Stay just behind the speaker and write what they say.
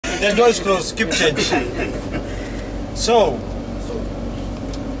The door is closed. Keep change. So,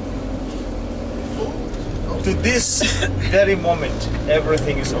 to this very moment,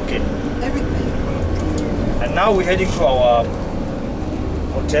 everything is okay. Everything. And now we're heading to our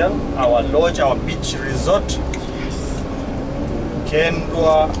hotel, our lodge, our beach resort,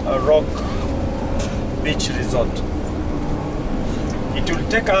 Kendwa Rock Beach Resort. It will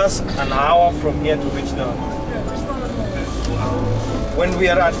take us an hour from here to reach the. When we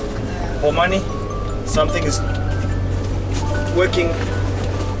are at Omani, something is working.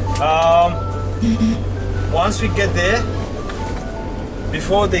 Once we get there,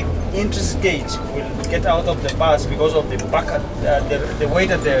 before the entrance gate, we'll get out of the bus because of the back, the weight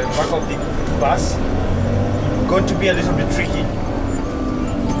at the back of the bus. Going to be a little bit tricky,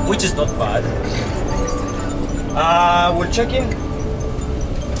 which is not bad. We'll check in.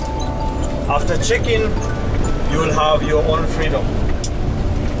 After check-in, you will have your own freedom.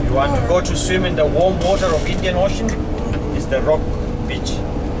 You want to go to swim in the warm water of Indian Ocean? It's the Rock Beach.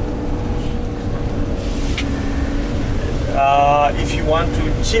 If you want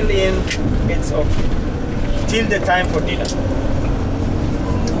to chill in, it's okay. Till the time for dinner.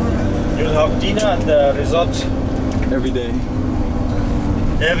 You'll have dinner at the resort. Every day.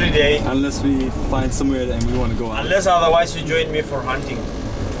 Every day. Unless we find somewhere that we want to go out. Unless otherwise you join me for hunting.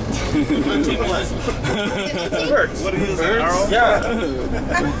 Hunting what? Birds. What is it? Arrow? Yeah.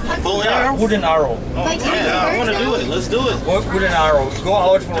 Bow and Yeah, arrow? wooden arrow. Oh, yeah, I want to do it. Let's do it. Wooden arrow. Go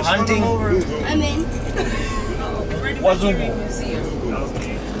out for hunting. I'm in. Wazungu.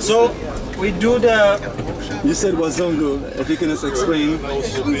 So we do the You said Wazungu. If you can just explain.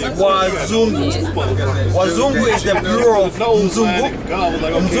 Wazungu. Wazungu is the plural of Mzungu.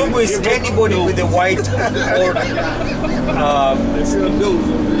 Mzungu is anybody with a white or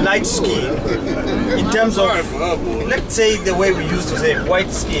light skin. In terms of, let's say the way we used to say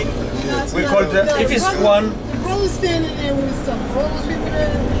white skin, we call it, if it's one, Rose standing there with his stuff. Rose people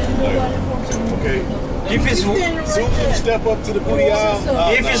there. Okay. if it's Zungu, step up to the booty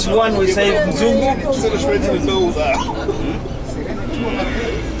aisle. if it's one, we say Mzungu. Send it straight to the nose aisle.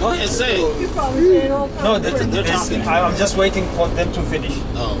 Go ahead, say it. You probably saying all kinds No, They're talking. I'm just waiting for them to finish.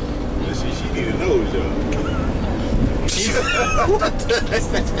 Oh. She need a nose, y'all.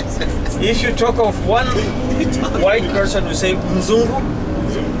 If you talk of one white person, you say Mzungu.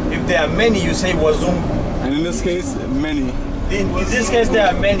 If there are many, you say Wazungu. And in this case, many. In this case, there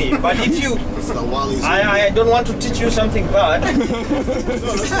are many. But if you, I don't want to teach you something bad.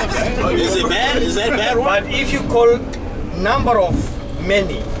 Is it bad? Is that a bad one? But if you call number of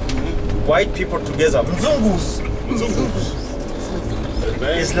many white people together, Mzungus,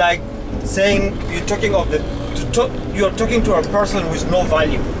 it's like saying you're talking of the. You're talking to a person with no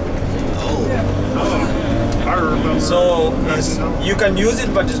value. So you can use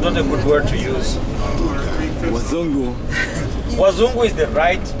it, but it's not a good word to use. Wazungu. Wazungu is the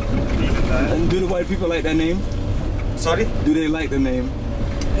right. And do the white people like that name? Sorry? Do they like the name?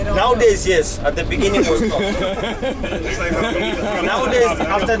 Nowadays, yes. At the beginning was not. Nowadays,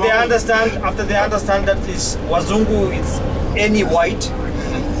 after they understand that this Wazungu is any white,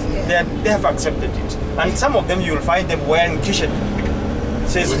 then they have accepted it. And some of them you will find them wearing t-shirt. It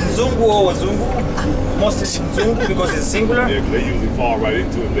says Mzungu or Wazungu. Mostly Mzungu because it's singular. Yeah, they usually fall right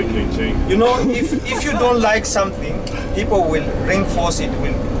into it. They can't change. You know, if you don't like something, people will reinforce it,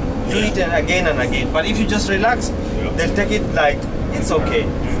 will do it again and again. But if you just relax, they'll take it like it's okay.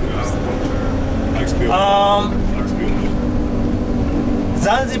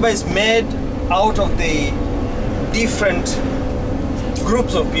 Zanzibar is made out of the different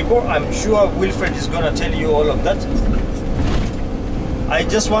groups of people. I'm sure Wilfred is going to tell you all of that. I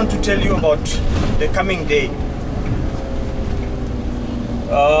just want to tell you about the coming day.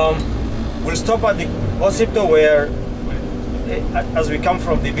 We'll stop at the hospital where, as we come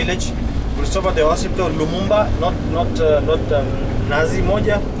from the village, we'll stop at the hospital Lumumba, not Nazi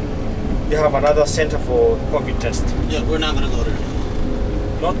Moja. They have another center for COVID test. Yeah, we're not going to go there.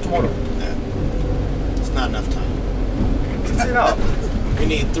 Not tomorrow. Yeah. It's not enough time. It's enough. We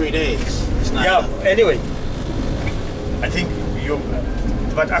need 3 days. It's not enough. Anyway, I think you.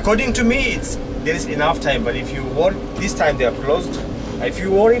 But according to me, there is enough time. But if you worry, this time they are closed. If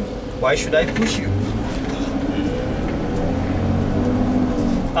you worried, why should I push you?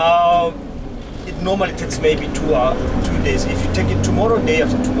 It normally takes maybe 2 days. If you take it tomorrow, day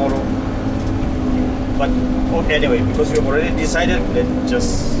after tomorrow. But anyway, because we have already decided, let's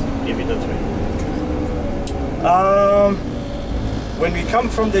just leave it that way. When we come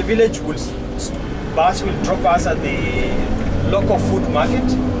from the village, bus will drop us at the local food market.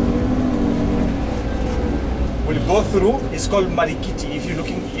 We'll go through. It's called Marikiti.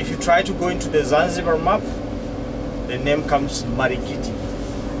 If you try to go into the Zanzibar map, the name comes Marikiti.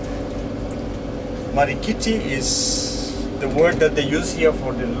 Marikiti is the word that they use here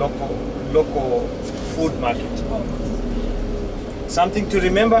for the local food market. Something to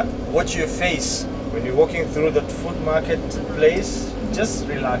remember, watch your face when you're walking through that food market place. Just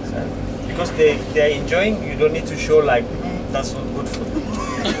relax, because they are enjoying. You don't need to show like that's not good food.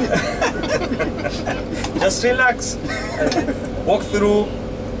 Just relax and walk through.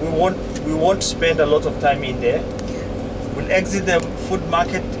 We won't spend a lot of time in there. We'll exit the food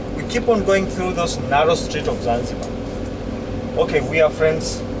market. We keep on going through those narrow streets of Zanzibar. Okay, we are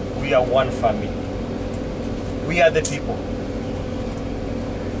friends. We are one family. We are the people.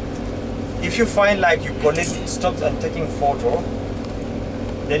 If you find like your colleague stops and taking photo,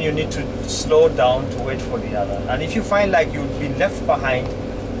 then you need to slow down to wait for the other. And if you find like you've been left behind,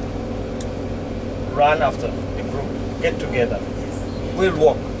 run after the group, get together. We'll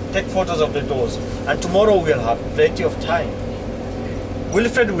walk, take photos of the doors, and tomorrow we'll have plenty of time.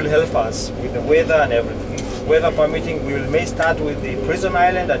 Wilfred will help us with the weather and everything. Weather permitting, we may start with the prison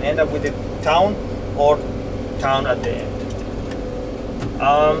island and end up with the town, or town at the end.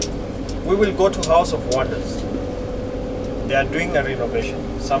 We will go to House of Wonders. They are doing a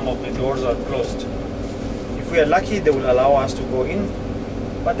renovation. Some of the doors are closed. If we are lucky, they will allow us to go in,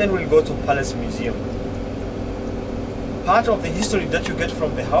 but then we'll go to Palace Museum. Part of the history that you get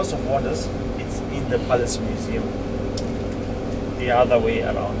from the House of Wonders, it's in the Palace Museum. The other way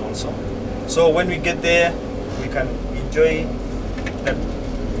around also. So when we get there, we can enjoy the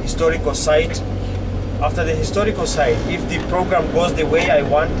historical site. After the historical site, if the program goes the way I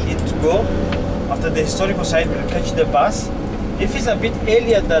want it to go, after the historical site, we'll catch the bus. If it's a bit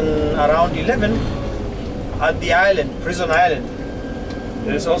earlier than around 11, at the island, Prison Island,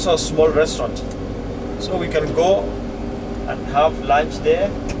 there is also a small restaurant. So we can go and have lunch there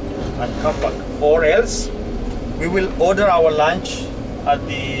and come back. Or else, we will order our lunch at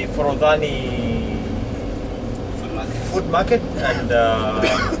the Forodhani food market, and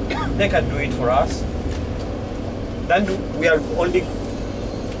they can do it for us. Then we are only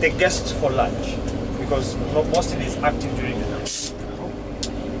the guests for lunch, because mostly it's active during the night.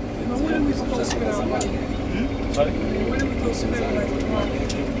 When are we supposed to spend our money? Sorry? When are we supposed to spend our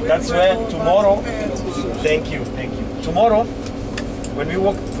money? That's where tomorrow, thank you. Tomorrow, when we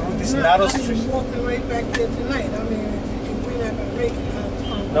walk through this narrow street. I'm walking right back there tonight. I mean, if we're not going to make it,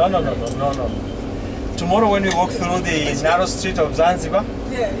 No. Tomorrow when we walk through the narrow street of Zanzibar,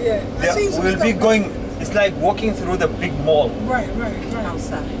 we'll be going, it's like walking through the big mall. Right.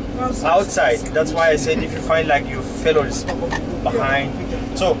 Outside. That's why I said if you find like your fellows behind.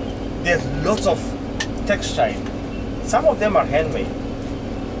 So there's lots of textile. Some of them are handmade.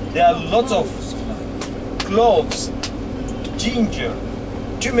 There are lots of cloves, ginger,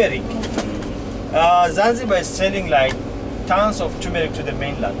 turmeric. Zanzibar is selling like tons of turmeric to the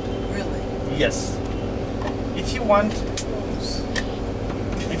mainland. Really? Yes. If you want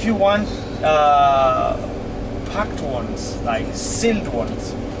packed ones, like sealed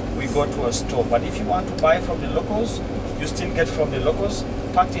ones, we go to a store. But if you want to buy from the locals, you still get from the locals,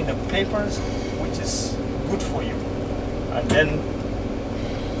 packed in the papers, which is good for you. And then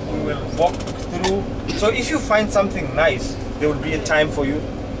we will walk through. So if you find something nice, there will be a time for you.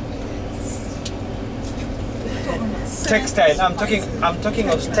 Textile. I'm talking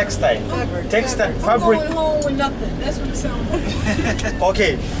of textile. Textile, fabric. I'm going home with nothing. That's what it sounds like.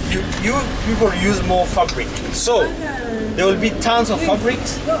 Okay, you people use more fabric. So there will be tons of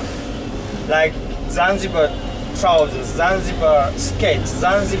fabrics, like Zanzibar trousers, Zanzibar skates,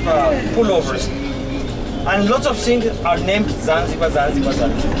 Zanzibar pullovers, and lots of things are named Zanzibar.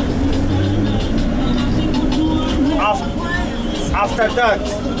 After that,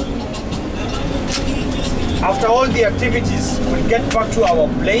 after all the activities, we'll get back to our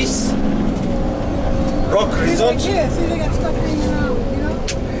place, Rock Resort. Yeah, see, they got stuff hanging out,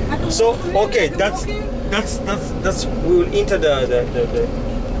 you know? So okay, that's we will enter the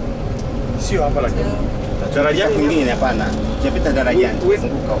sio hapa like daraja Mwingine hapana. Japita daraja.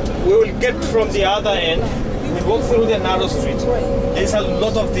 we will get from the other end. We walk through the narrow street. There's a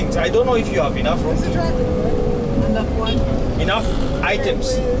lot of things. I don't know if you have enough room, enough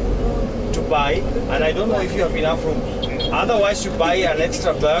items to buy, and I don't know if you have enough room. Otherwise, you buy an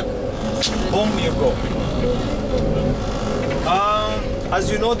extra bag, boom, you go. As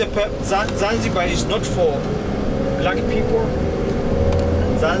you know, Zanzibar is not for black people.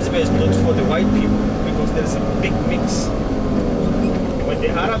 Zanzibar is not for the white people, because there is a big mix. When the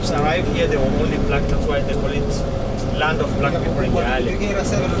Arabs arrive here, they were only black. That's why they call it land of black people in the island.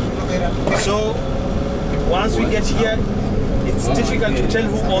 So once we get here, it's difficult to tell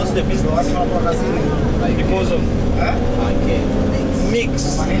who owns the business because of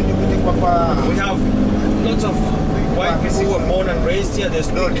mix. We have lots of white people who were born and raised here. They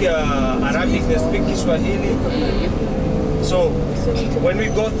speak Arabic, they speak Kiswahili. So when we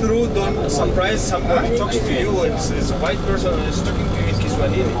go through, don't surprise somebody talks to you. It's a white person and is talking to you in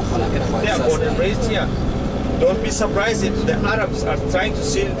Kiswahili. They are born and raised here. Don't be surprised if the Arabs are trying to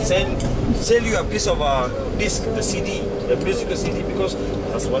sell you a piece of a disc, the CD, the musical CD, because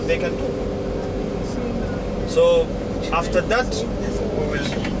that's what they can do. So after that, we will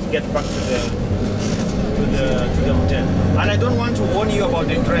get back to the hotel. And I don't want to warn you about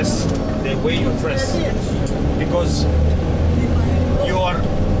the dress, the way you dress, because you are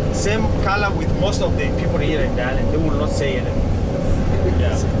same color with most of the people here in the island. They will not say anything.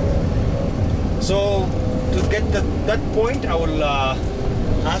 Yeah. So to get that point, I will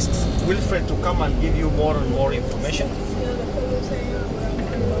ask Wilfred to come and give you more and more information.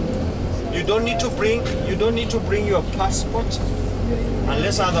 You don't need to bring your passport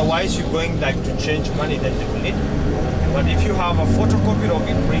unless otherwise you're going like to change money that they will need. But if you have a photocopy of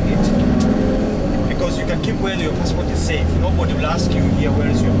it, bring it, because you can keep where your passport is safe. Nobody will ask you here, where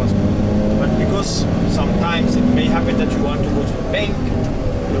is your passport? But because sometimes it may happen that you want to go to the bank,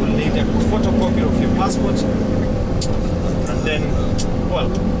 they will need a photocopy of your passport, and then, well,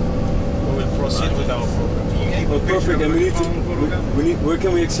 we will proceed with our program. Oh, perfect. And where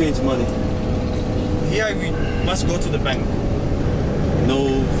can we exchange money? Here we must go to the bank.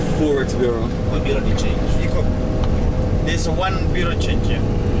 No Forex bureau. Or bureau de change. There's one bureau change here.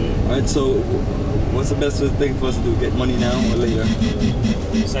 Alright, so what's the best thing for us to do? Get money now or later?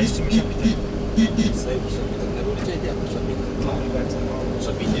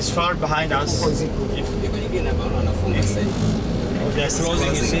 It's far behind us. They're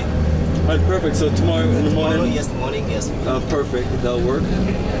closing, you see. Alright, perfect. So tomorrow in the morning? Yes, morning, yes. Perfect. That'll work.